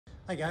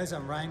Hi guys,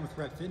 I'm Ryan with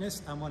Rep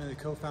Fitness. I'm one of the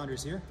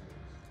co-founders here.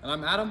 And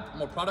I'm Adam.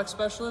 I'm a product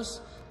specialist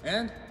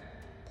and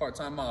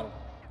part-time model.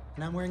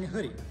 And I'm wearing a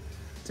hoodie.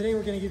 Today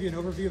we're going to give you an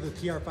overview of the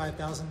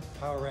PR-5000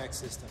 Power Rack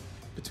system.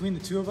 Between the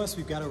two of us,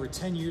 we've got over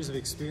 10 years of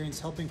experience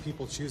helping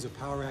people choose a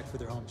power rack for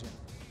their home gym.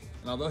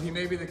 And although he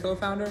may be the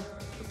co-founder,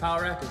 the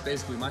power rack is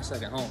basically my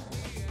second home.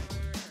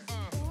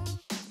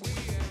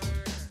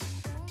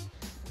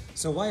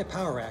 So why a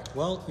power rack?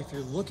 Well, if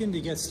you're looking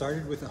to get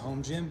started with a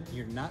home gym,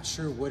 you're not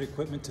sure what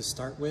equipment to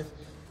start with,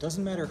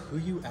 doesn't matter who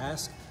you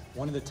ask,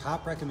 one of the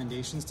top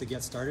recommendations to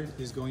get started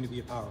is going to be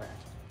a power rack.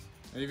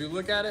 And if you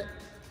look at it,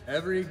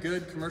 every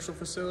good commercial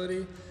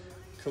facility,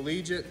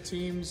 collegiate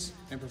teams,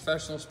 and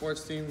professional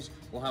sports teams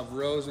will have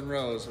rows and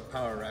rows of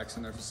power racks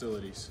in their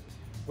facilities.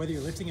 Whether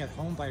you're lifting at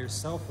home by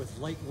yourself with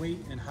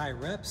lightweight and high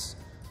reps,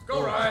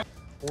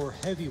 or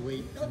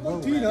heavyweight and low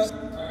reps,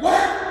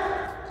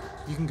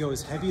 you can go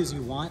as heavy as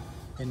you want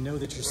and know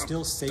that you're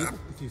still safe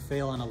if you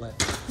fail on a lift.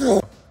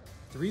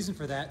 The reason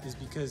for that is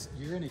because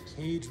you're in a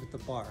cage with the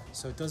bar,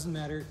 so it doesn't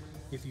matter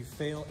if you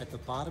fail at the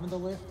bottom of the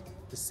lift,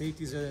 the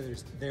safeties are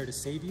there to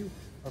save you,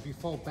 or if you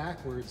fall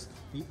backwards,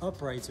 the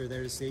uprights are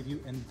there to save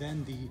you, and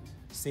then the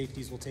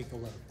safeties will take the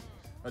load.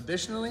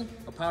 Additionally,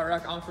 a power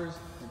rack offers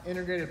an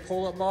integrated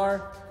pull-up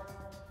bar,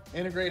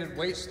 integrated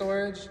weight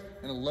storage,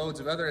 and loads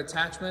of other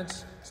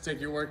attachments to take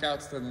your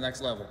workouts to the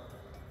next level.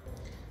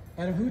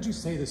 Adam, who would you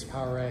say this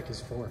power rack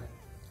is for?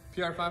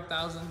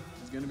 PR-5000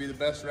 is going to be the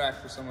best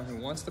rack for someone who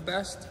wants the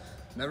best,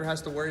 never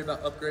has to worry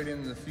about upgrading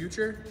in the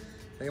future.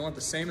 They want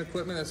the same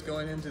equipment that's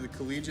going into the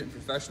collegiate and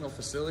professional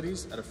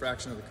facilities at a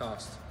fraction of the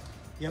cost.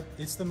 Yep,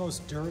 it's the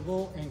most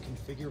durable and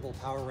configurable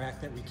power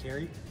rack that we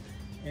carry.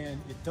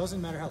 And it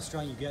doesn't matter how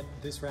strong you get,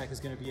 this rack is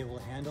going to be able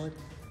to handle it.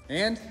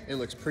 And it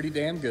looks pretty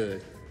damn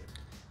good.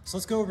 So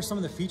let's go over some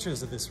of the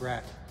features of this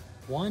rack.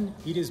 One,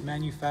 it is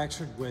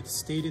manufactured with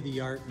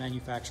state-of-the-art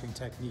manufacturing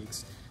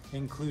techniques,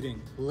 including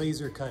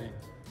laser cutting,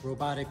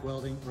 robotic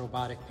welding,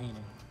 robotic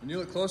painting. When you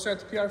look closer at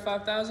the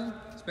PR-5000,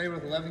 it's made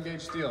with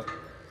 11-gauge steel.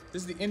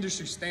 This is the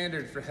industry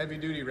standard for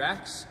heavy-duty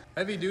racks.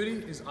 Heavy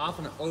duty is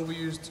often an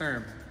overused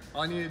term.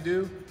 All you need to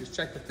do is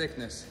check the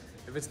thickness.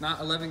 If it's not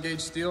 11-gauge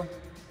steel,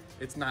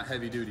 it's not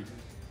heavy duty.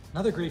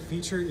 Another great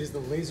feature is the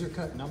laser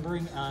cut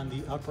numbering on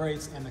the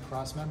uprights and the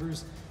cross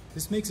members.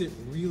 This makes it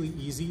really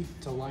easy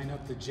to line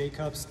up the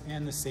J-cups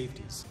and the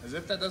safeties. As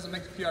if that doesn't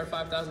make the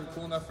PR-5000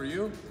 cool enough for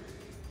you,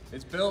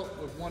 it's built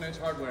with 1-inch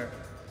hardware.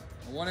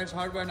 1-inch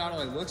hardware not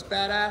only looks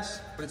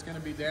badass, but it's going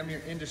to be damn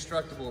near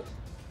indestructible.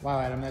 Wow,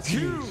 Adam, that's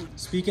huge.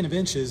 Speaking of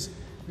inches,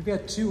 we've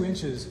got 2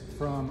 inches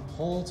from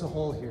hole to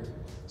hole here.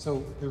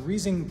 So the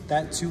reason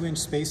that 2-inch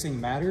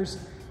spacing matters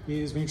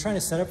is when you're trying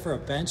to set up for a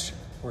bench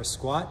or a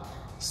squat,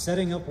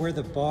 setting up where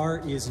the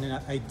bar is in an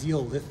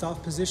ideal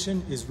liftoff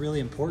position is really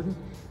important.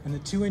 And the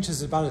 2 inches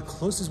is about as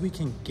close as we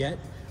can get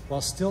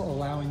while still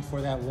allowing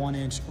for that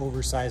 1-inch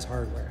oversized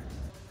hardware.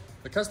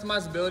 The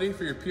customizability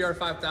for your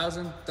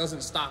PR-5000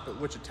 doesn't stop at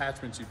which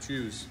attachments you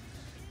choose.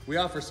 We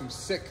offer some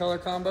sick color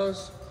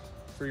combos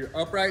for your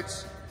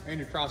uprights and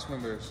your cross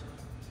members.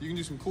 You can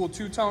do some cool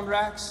two-tone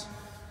racks,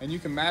 and you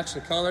can match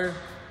the color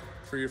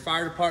for your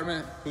fire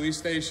department, police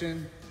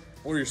station,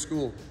 or your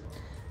school.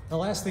 The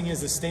last thing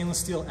is the stainless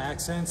steel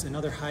accents and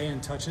other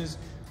high-end touches.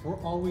 We're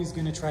always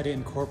going to try to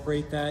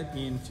incorporate that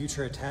in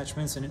future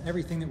attachments and in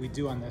everything that we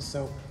do on this.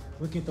 So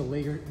looking at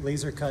the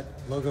laser cut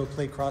logo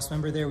plate cross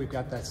member there, we've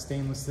got that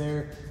stainless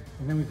there.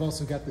 And then we've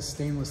also got the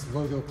stainless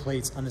logo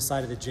plates on the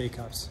side of the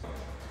J-cups.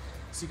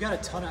 So you've got a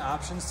ton of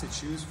options to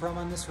choose from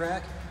on this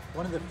rack.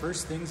 One of the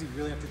first things you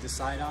really have to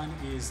decide on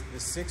is the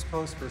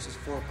 6-post versus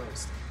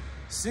 4-post.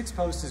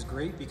 6-post is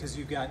great because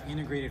you've got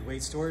integrated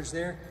weight storage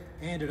there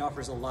and it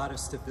offers a lot of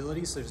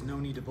stability, so there's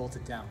no need to bolt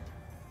it down.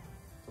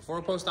 The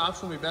 4-post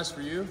option will be best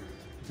for you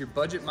if you're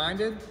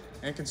budget-minded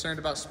and concerned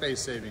about space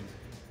saving.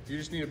 If you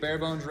just need a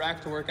bare-bones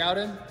rack to work out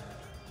in, you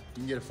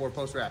can get a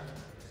 4-post rack.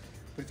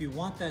 But if you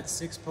want that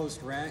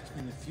 6-post rack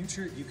in the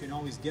future, you can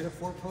always get a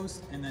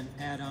 4-post and then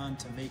add on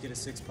to make it a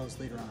 6-post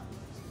later on.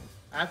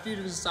 After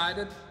you've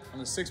decided on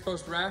the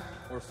 6-post rack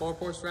or a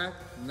 4-post rack,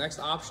 the next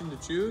option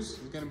to choose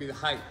is going to be the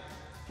height.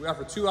 We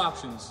offer 2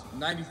 options, a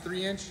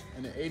 93-inch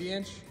and an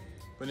 80-inch.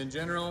 But in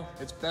general,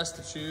 it's best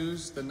to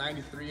choose the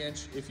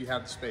 93-inch if you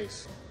have the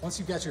space. Once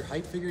you've got your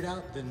height figured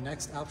out, the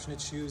next option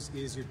to choose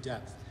is your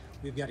depth.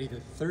 We've got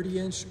either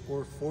 30-inch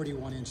or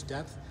 41-inch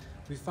depth.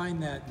 We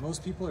find that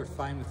most people are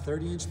fine with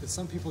 30-inch, but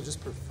some people just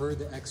prefer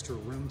the extra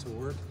room to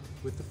work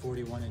with the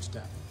 41-inch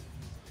depth.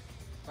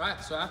 All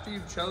right, so after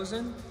you've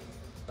chosen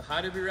the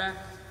height of your rack,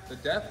 the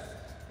depth,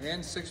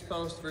 and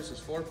 6-post versus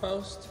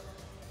 4-post,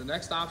 the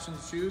next option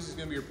to choose is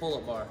going to be your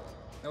pull-up bar.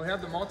 Now we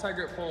have the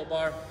multi-grip pull-up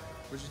bar,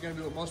 which is going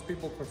to be what most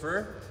people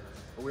prefer,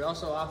 but we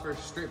also offer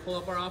straight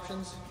pull-up bar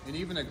options and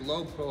even a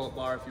globe pull-up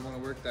bar if you want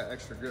to work that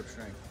extra grip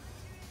strength.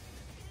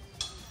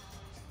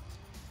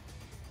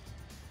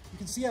 You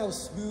can see how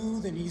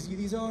smooth and easy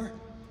these are.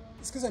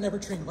 It's because I never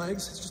train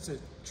legs, it's just a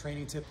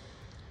training tip.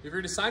 If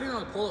you're deciding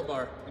on a pull-up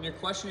bar and you're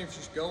questioning if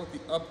you should go with the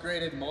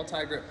upgraded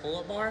multi-grip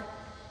pull-up bar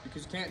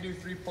because you can't do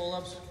 3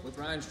 pull-ups with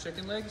Ryan's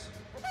chicken legs,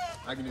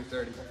 I can do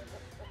 30.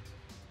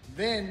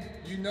 Then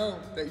you know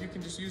that you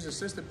can just use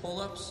assisted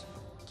pull-ups,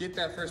 get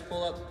that first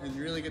pull-up, and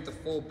you really get the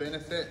full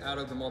benefit out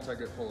of the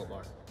multi-grip pull-up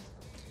bar.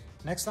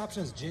 Next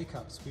option is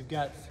J-cups. We've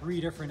got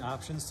 3 different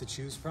options to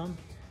choose from.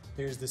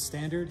 There's the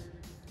standard,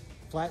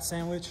 flat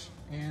sandwich,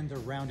 and the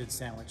rounded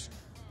sandwich.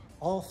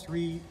 All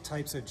 3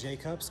 types of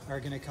J-cups are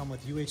gonna come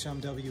with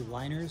UHMW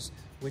liners,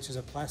 which is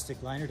a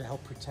plastic liner to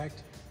help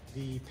protect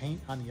the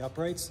paint on the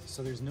uprights,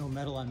 so there's no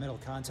metal on metal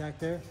contact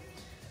there.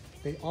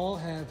 They all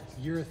have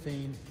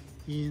urethane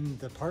in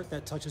the part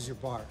that touches your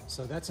bar.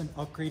 So that's an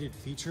upgraded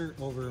feature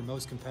over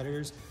most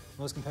competitors.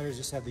 Most competitors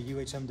just have the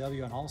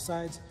UHMW on all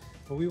sides,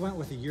 but we went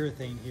with the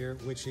urethane here,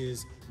 which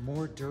is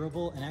more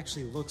durable and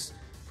actually looks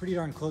pretty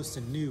darn close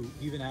to new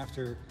even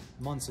after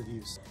months of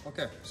use.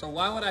 Okay, so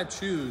why would I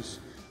choose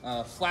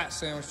flat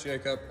sandwich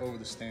J-cup over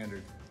the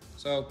standard?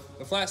 So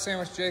the flat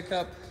sandwich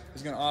J-cup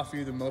is gonna offer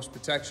you the most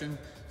protection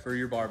for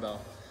your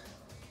barbell.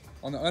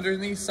 On the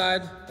underneath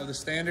side of the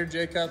standard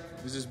J-cup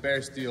is just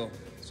bare steel.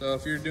 So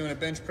if you're doing a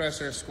bench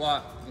press or a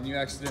squat and you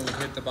accidentally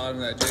hit the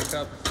bottom of that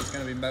J-cup, it's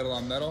gonna be metal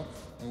on metal,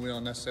 and we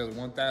don't necessarily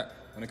want that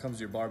when it comes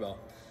to your barbell.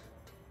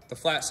 The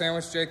flat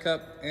sandwich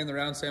J-cup and the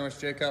round sandwich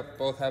J-cup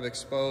both have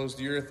exposed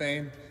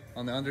urethane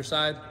on the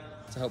underside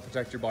to help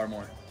protect your bar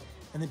more.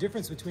 And the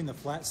difference between the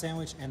flat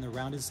sandwich and the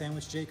rounded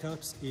sandwich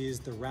J-cups is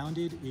the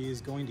rounded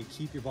is going to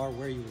keep your bar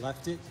where you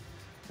left it,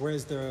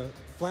 whereas the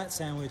flat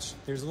sandwich,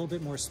 there's a little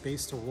bit more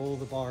space to roll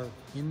the bar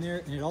in there,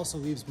 and it also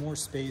leaves more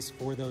space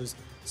for those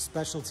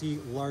specialty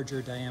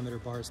larger diameter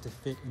bars to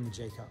fit in the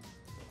J-cup.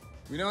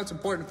 We know it's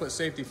important to put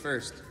safety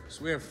first,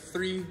 so we have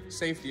 3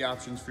 safety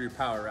options for your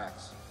power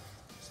racks.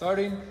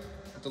 Starting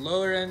at the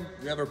lower end,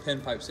 we have our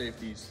pin pipe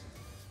safeties,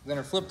 then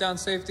our flip down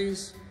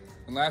safeties,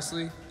 and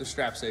lastly, the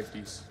strap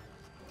safeties.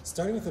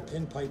 Starting with the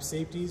pin pipe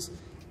safeties,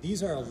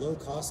 these are a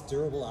low-cost,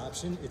 durable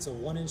option. It's a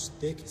 1-inch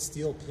thick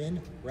steel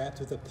pin wrapped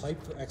with a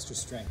pipe for extra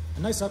strength. A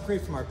nice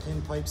upgrade from our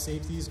pin pipe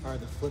safeties are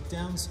the flip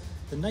downs.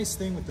 The nice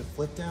thing with the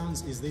flip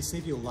downs is they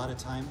save you a lot of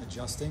time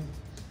adjusting.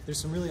 There's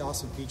some really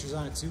awesome features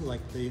on it too,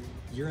 like the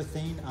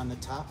urethane on the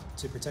top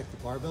to protect the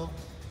barbell,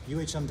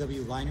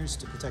 UHMW liners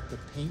to protect the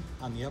paint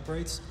on the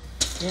uprights,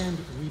 and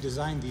we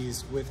designed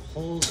these with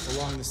holes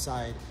along the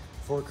side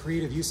for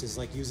creative uses,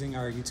 like using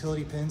our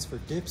utility pins for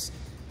dips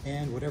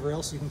and whatever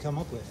else you can come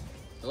up with.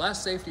 The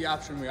last safety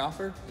option we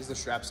offer is the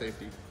strap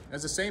safety. It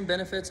has the same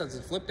benefits as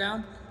the flip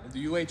down of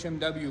the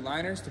UHMW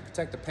liners to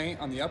protect the paint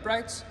on the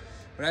uprights,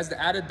 but it has the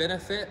added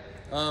benefit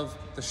of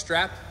the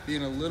strap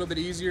being a little bit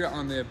easier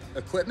on the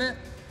equipment,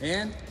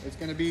 and it's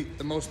gonna be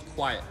the most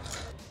quiet.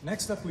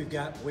 Next up, we've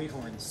got weight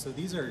horns. So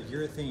these are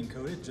urethane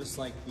coated, just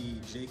like the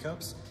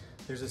J-cups.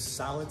 There's a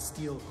solid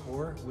steel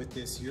core with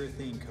this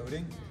urethane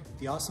coating.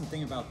 The awesome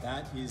thing about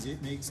that is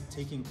it makes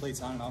taking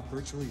plates on and off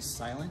virtually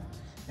silent,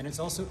 and it's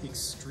also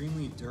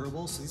extremely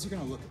durable, so these are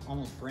gonna look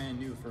almost brand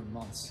new for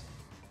months.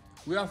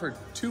 We offer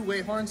 2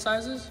 weight horn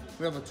sizes.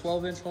 We have a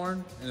 12-inch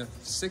horn and a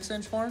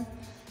 6-inch horn.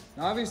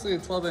 Now obviously a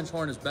 12-inch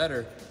horn is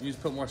better. You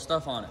just put more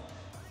stuff on it.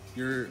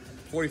 Your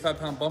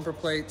 45-pound bumper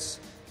plates,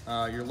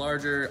 your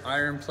larger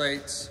iron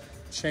plates,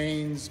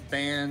 chains,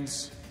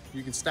 bands,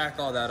 you can stack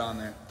all that on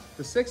there.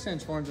 The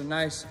 6-inch horns are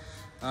nice.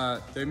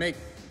 They make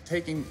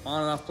taking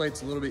on and off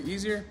plates a little bit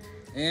easier,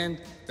 and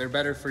they're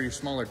better for your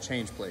smaller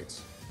change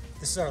plates.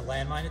 This is our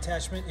landmine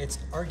attachment. It's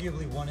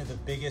arguably one of the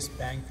biggest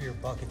bang for your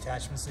buck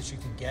attachments that you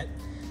can get.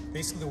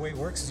 Basically the way it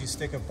works is you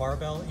stick a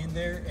barbell in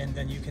there, and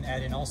then you can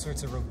add in all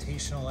sorts of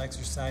rotational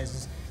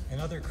exercises and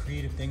other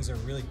creative things that are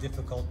really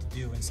difficult to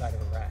do inside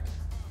of a rack.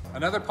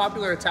 Another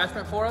popular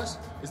attachment for us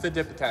is the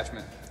dip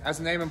attachment. As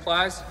the name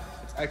implies,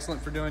 it's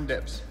excellent for doing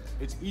dips.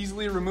 It's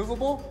easily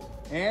removable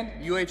and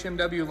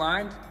UHMW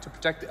lined to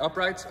protect the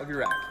uprights of your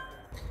rack.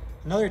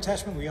 Another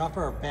attachment we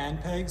offer are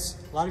band pegs.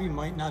 A lot of you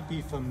might not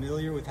be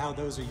familiar with how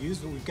those are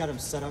used, but we've got them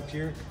set up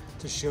here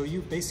to show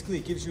you. Basically,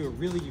 it gives you a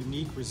really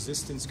unique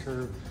resistance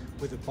curve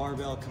with a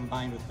barbell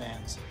combined with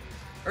bands.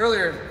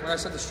 Earlier, when I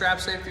said the strap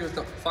safety was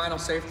the final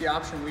safety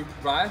option we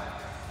provide,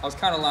 I was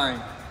kind of lying.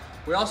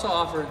 We also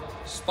offer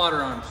spotter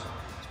arms.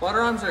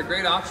 Spotter arms are a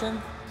great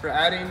option for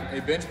adding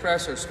a bench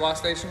press or squat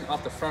station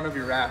off the front of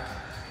your rack.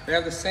 They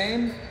have the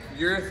same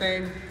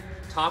urethane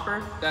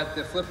topper that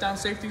the flip down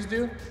safeties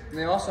do, and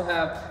they also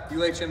have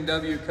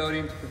UHMW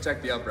coating to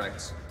protect the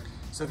uprights.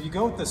 So if you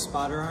go with the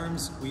spotter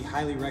arms, we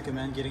highly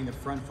recommend getting the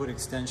front foot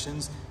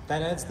extensions.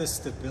 That adds the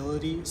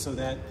stability so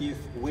that if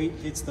weight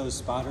hits those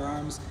spotter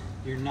arms,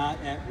 you're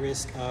not at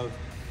risk of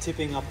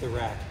tipping up the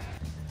rack.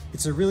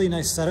 It's a really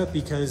nice setup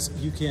because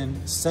you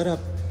can set up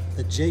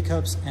the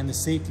J-cups and the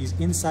safeties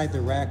inside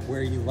the rack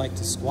where you like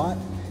to squat,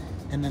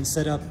 and then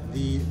set up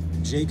the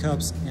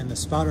J-cups and the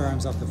spotter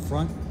arms off the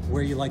front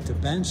where you like to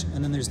bench,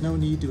 and then there's no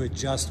need to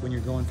adjust when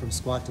you're going from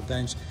squat to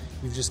bench.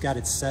 You've just got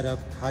it set up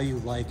how you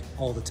like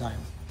all the time.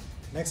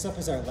 Next up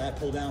is our lat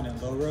pull down and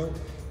low row.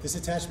 This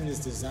attachment is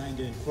designed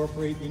to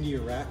incorporate into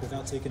your rack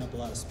without taking up a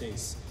lot of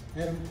space.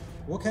 Adam,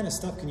 what kind of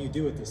stuff can you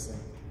do with this thing?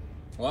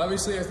 Well,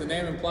 obviously, as the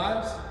name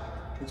implies,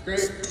 it's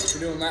great for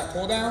doing lat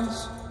pull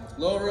downs,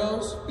 low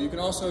rows, but you can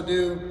also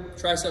do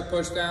tricep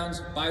push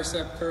downs,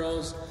 bicep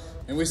curls,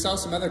 And we sell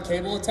some other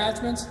cable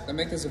attachments that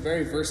make this a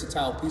very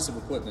versatile piece of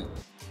equipment.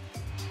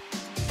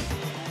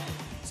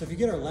 So if you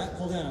get our lat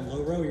pull down and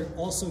low row, you're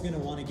also going to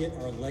want to get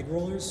our leg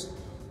rollers.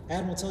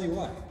 Adam will tell you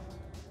why.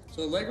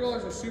 So the leg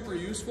rollers are super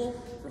useful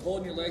for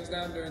holding your legs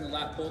down during the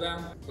lat pull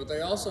down, but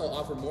they also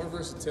offer more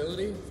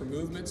versatility for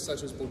movements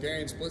such as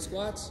Bulgarian split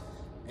squats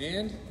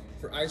and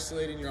for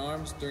isolating your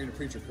arms during a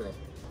preacher curl.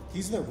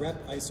 These are the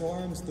Rep ISO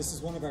arms. This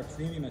is one of our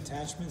premium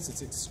attachments.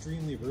 It's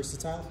extremely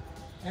versatile.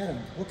 Adam,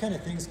 what kind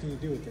of things can you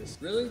do with this?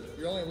 Really,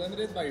 you're only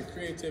limited by your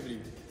creativity.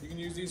 You can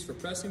use these for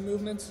pressing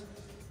movements,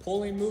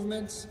 pulling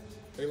movements.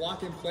 They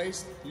lock in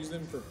place. Use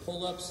them for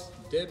pull-ups,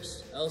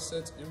 dips,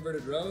 L-sits,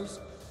 inverted rows.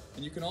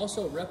 And you can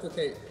also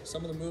replicate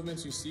some of the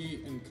movements you see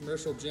in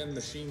commercial gym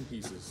machine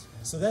pieces.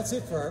 So that's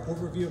it for our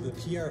overview of the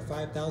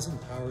PR-5000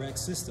 PowerX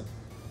system.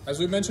 As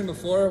we mentioned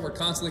before, we're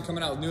constantly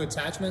coming out with new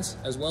attachments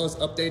as well as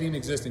updating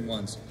existing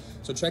ones.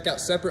 So check out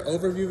separate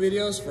overview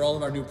videos for all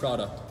of our new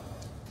product.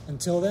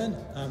 Until then,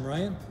 I'm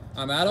Ryan.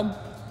 I'm Adam.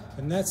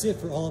 And that's it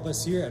for all of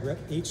us here at Rep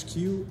HQ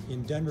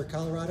in Denver,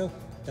 Colorado.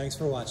 Thanks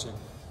for watching.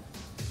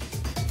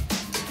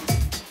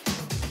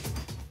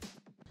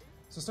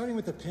 So starting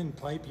with the pin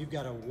pipe, you've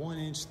got a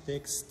 1-inch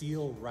thick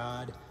steel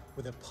rod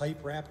with a pipe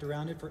wrapped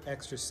around it for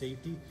extra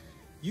safety.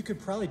 You could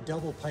probably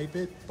double pipe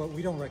it, but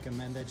we don't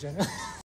recommend that generally.